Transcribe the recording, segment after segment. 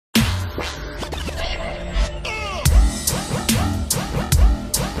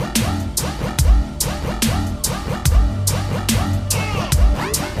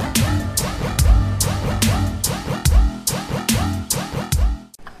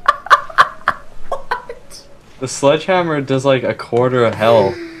The sledgehammer does like a quarter of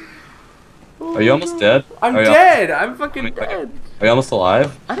hell. Are you almost dead? I'm dead. I'm fucking dead. Are you almost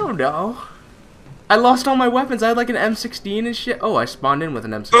alive? I don't know. I lost all my weapons. I had like an M16 and shit. Oh, I spawned in with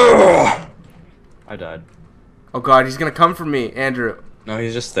an M16. I died. Oh god, he's gonna come for me, Andrew. No,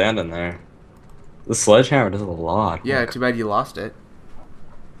 he's just standing there. The sledgehammer does a lot. Yeah, too bad you lost it.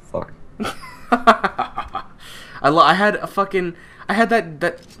 Fuck. I had a fucking... I had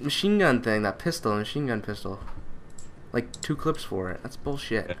that machine gun thing, that pistol, machine gun pistol. Like 2 clips for it. That's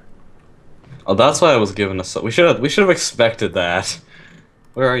bullshit. Yeah. Oh, that's why I was given a... We should have expected that.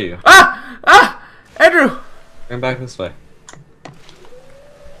 Where are you? Ah! Ah! Andrew! Turn back this way.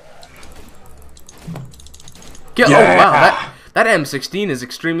 Yeah. Yeah. Oh wow, that M16 is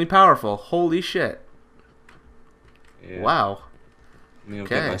extremely powerful. Holy shit. Yeah. Wow. Let me go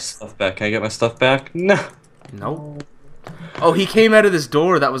get my stuff back. Can I get my stuff back? No. Nope. Oh, he came out of this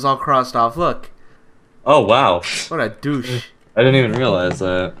door that was all crossed off. Look. Oh wow. What a douche. I didn't even realize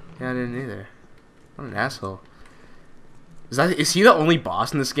that. Yeah, I didn't either. What an asshole. Is he the only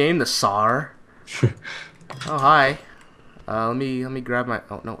boss in this game? The Tsar? Oh hi. Let me grab my...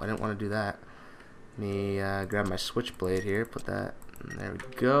 Oh no, I didn't want to do that. Let me grab my switchblade here. Put that... There we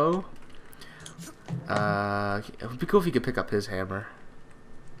go. It would be cool if you could pick up his hammer.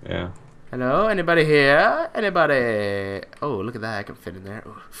 Yeah. Hello? Anybody here? Anybody? Oh, look at that. I can fit in there.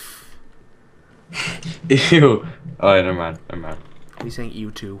 Ooh. Ew. Oh, yeah, never mind. Never mind. He's saying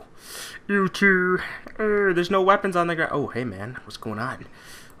you too. You too. There's no weapons on the ground. Oh, hey, man. What's going on?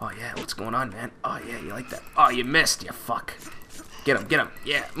 Oh, yeah. What's going on, man? Oh, yeah. You like that? Oh, you missed. You fuck. Get him. Get him.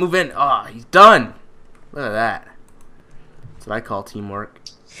 Yeah. Move in. Oh, he's done. Look at that. That's what I call teamwork.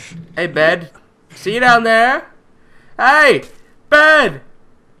 Hey, Bed. See you down there. Hey, Bed.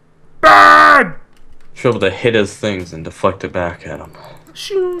 Bed. Should be able to hit his things and deflect it back at him.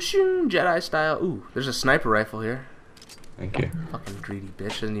 Shoo, shoo, Jedi style. Ooh, there's a sniper rifle here. Thank you. Fucking greedy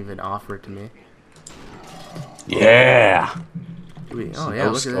bitch doesn't even offer it to me. Yeah. Oh yeah,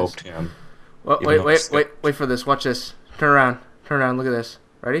 look at this. Him. Wait for this. Watch this. Turn around. Turn around. Look at this.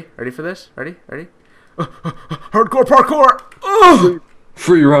 Ready? Ready for this? Ready? Ready? Hardcore parkour. Ugh.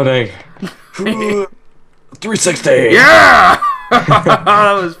 Free running. 360. Yeah.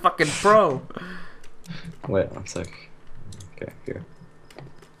 That was fucking pro. Wait, one sec. Okay, here.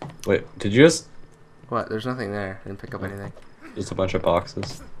 Wait, did you just... What? There's nothing there. I didn't pick up anything. Just a bunch of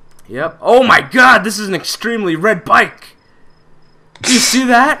boxes. Yep. Oh my god, this is an extremely red bike. Do you see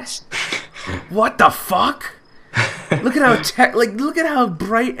that? What the fuck? Look at how look at how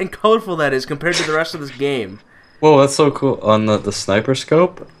bright and colorful that is compared to the rest of this game. Whoa, that's so cool. On the sniper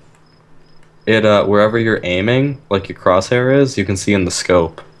scope, it wherever you're aiming, like your crosshair is, you can see in the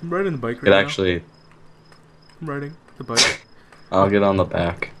scope. I'm riding the bike right It now. actually... I'm riding the bike. I'll get on the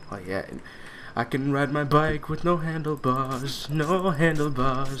back. Oh yeah. I can ride my bike with no handlebars, no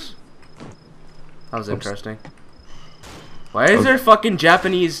handlebars. That was interesting. Why is there fucking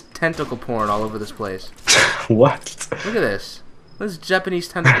Japanese tentacle porn all over this place? What? Look at this. There's Japanese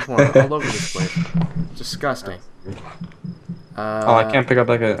tentacle porn all over this place. It's disgusting. Oh, I can't pick up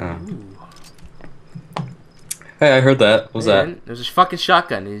like a... Hey, I heard that. What was that? There's a fucking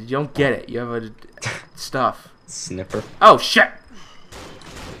shotgun. You don't get it. You have a stuff. Snipper. Oh shit!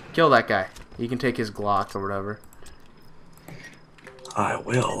 Kill that guy. You can take his Glock or whatever. I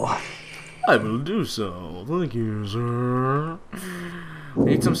will. I will do so. Thank you, sir. I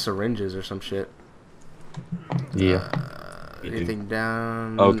need some syringes or some shit. Yeah. Anything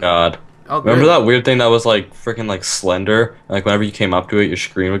down? Oh god. Oh, remember that weird thing that was like freaking like slender? Like whenever you came up to it, your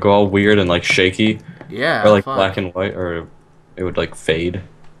screen would go all weird and like shaky. Yeah. Or like fuck. black and white, or it would like fade.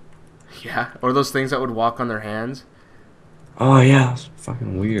 Yeah. Or those things that would walk on their hands. Oh yeah, it's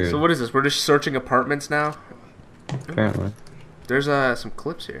fucking weird. So what is this? We're just searching apartments now? Apparently. There's some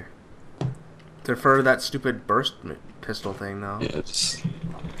clips here. To refer to that stupid burst pistol thing though. Yeah, it's...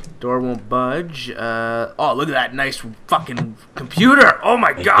 Door won't budge. Oh, look at that nice fucking computer. Oh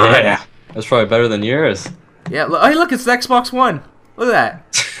my god. Yeah. That's probably better than yours. Yeah, hey look, it's the Xbox One. Look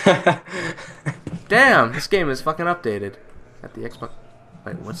at that. Damn, this game is fucking updated. At the Xbox...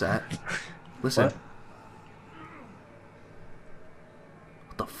 Wait, what's that? Listen. What?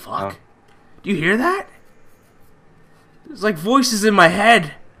 What the fuck? Do you hear that? There's like voices in my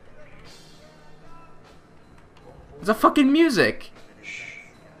head. It's a fucking music.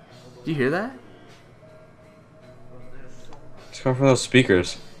 Do you hear that? It's coming from those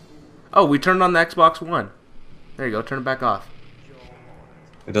speakers. Oh, we turned on the Xbox One. There you go, turn it back off.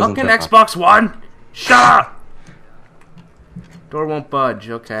 It doesn't Fucking turn on. Xbox One! Shut up! Door won't budge.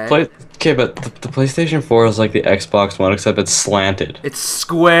 Okay. Okay, but the PlayStation 4 is like the Xbox One, except it's slanted. It's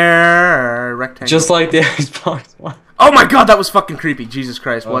square rectangle. Just like the Xbox One. Oh my god, that was fucking creepy. Jesus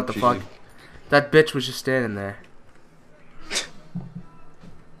Christ, what the geez. fuck? That bitch was just standing there.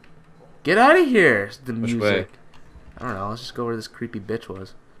 Get out of here. The Which music. way? I don't know. Let's just go where this creepy bitch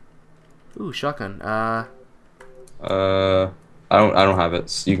was. Ooh, shotgun. I don't have it.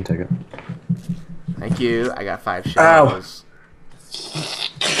 So you can take it. Thank you. I got 5 shells.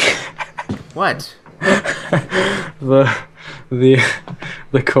 What?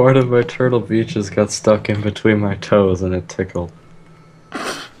 The cord of my Turtle Beaches got stuck in between my toes and it tickled.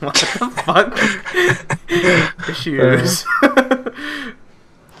 What the fuck? Issues.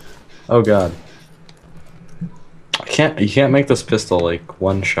 Oh god. You can't make this pistol like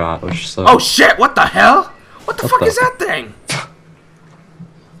one shot, which sucks. Oh shit, what the hell? What the fuck the- is that thing?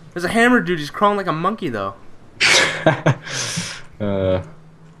 There's a hammer dude, he's crawling like a monkey though. Hello?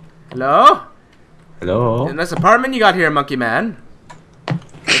 Hello? In this apartment you got here, monkey man.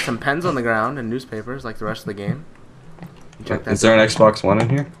 There's some pens on the ground and newspapers like the rest of the game. Check that. Is there an Xbox One in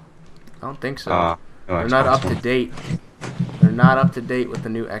here? I don't think so. No They're not Xbox up to One. date. They're not up to date with the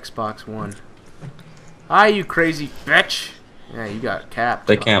new Xbox One. Hi, you crazy bitch. Yeah, you got capped.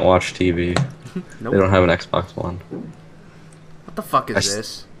 They can't watch TV. Nope. They don't have an Xbox One. What the fuck is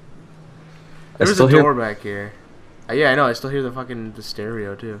this? I There's still a hear- door back here. Yeah, I know. I still hear the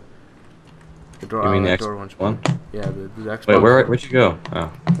stereo too. The door. You mean the the door Xbox One? Yeah, the Xbox. Wait, where'd you go?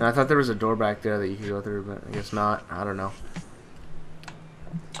 Oh. No, I thought there was a door back there that you could go through, but I guess not. I don't know.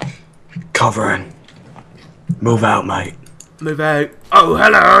 Covering. Move out, mate. Move out. Oh,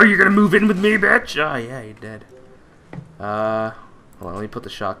 hello. You're gonna move in with me, bitch. Oh yeah, you're dead. Hold on. Let me put the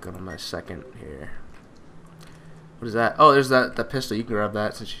shotgun on my second here. What is that? Oh, there's that pistol. You can grab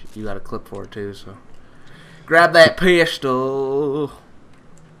that since you got a clip for it too. So, grab that pistol.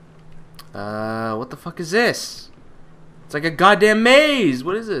 What the fuck is this? It's like a goddamn maze.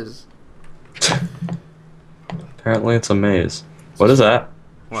 What is this? Apparently it's a maze. What is that?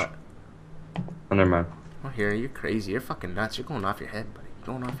 What? Oh, never mind. Oh, here, you're crazy. You're fucking nuts. You're going off your head, buddy. You're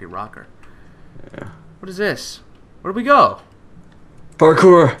going off your rocker. Yeah. What is this? Where do we go?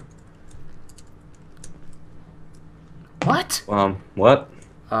 Parkour! What? What?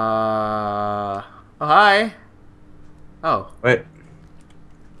 Oh, hi. Oh. Wait.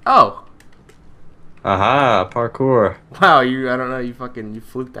 Oh. Aha, parkour. Wow, I don't know, you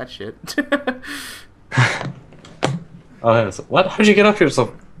fluked that shit. Oh, yeah, what? How'd you get up here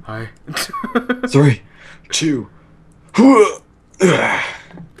so... Hi. 3, 2... Okay,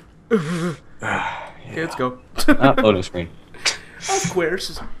 let's go. Loading screen. Of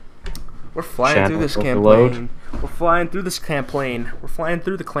course. We're flying Channel through this overload. camplane. We're flying through this camplane. We're flying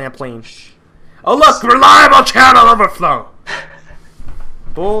through the clamplane. Oh look, reliable channel overflow.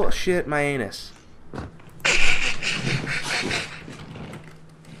 Bullshit my anus.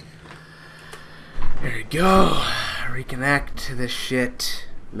 There you go. Reconnect this shit,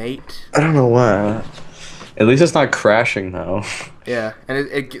 mate. I don't know why. At least it's not crashing, though. Yeah, and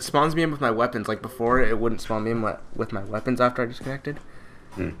it spawns me in with my weapons. Like before, it wouldn't spawn me in with my weapons after I disconnected.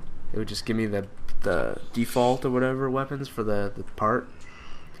 Hmm. It would just give me the default or whatever weapons for the part.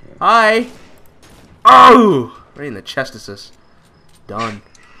 Hi! Oh! Right in the chest assist. Done.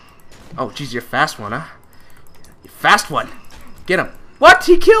 Oh, jeez, you're a fast one, huh? You fast one! Get him! What?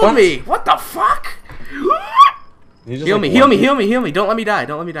 He killed me! What the fuck? Heal me, heal me, heal me, heal me! Don't let me die,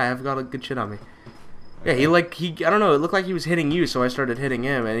 don't let me die. I've got a good shit on me. Yeah, I don't know, it looked like he was hitting you, so I started hitting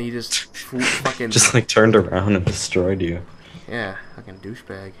him, and he just fucking... Just like turned around and destroyed you. Yeah, fucking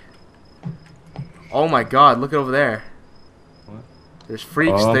douchebag. Oh my god, look over there. What? There's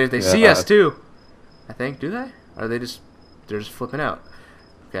freaks, Oh, they see us too. I think, do they? Or are they just, they're just flipping out.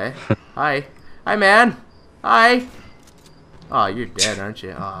 Okay. Hi. Hi, man. Hi. Oh, you're dead, aren't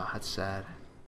you? Oh, that's sad.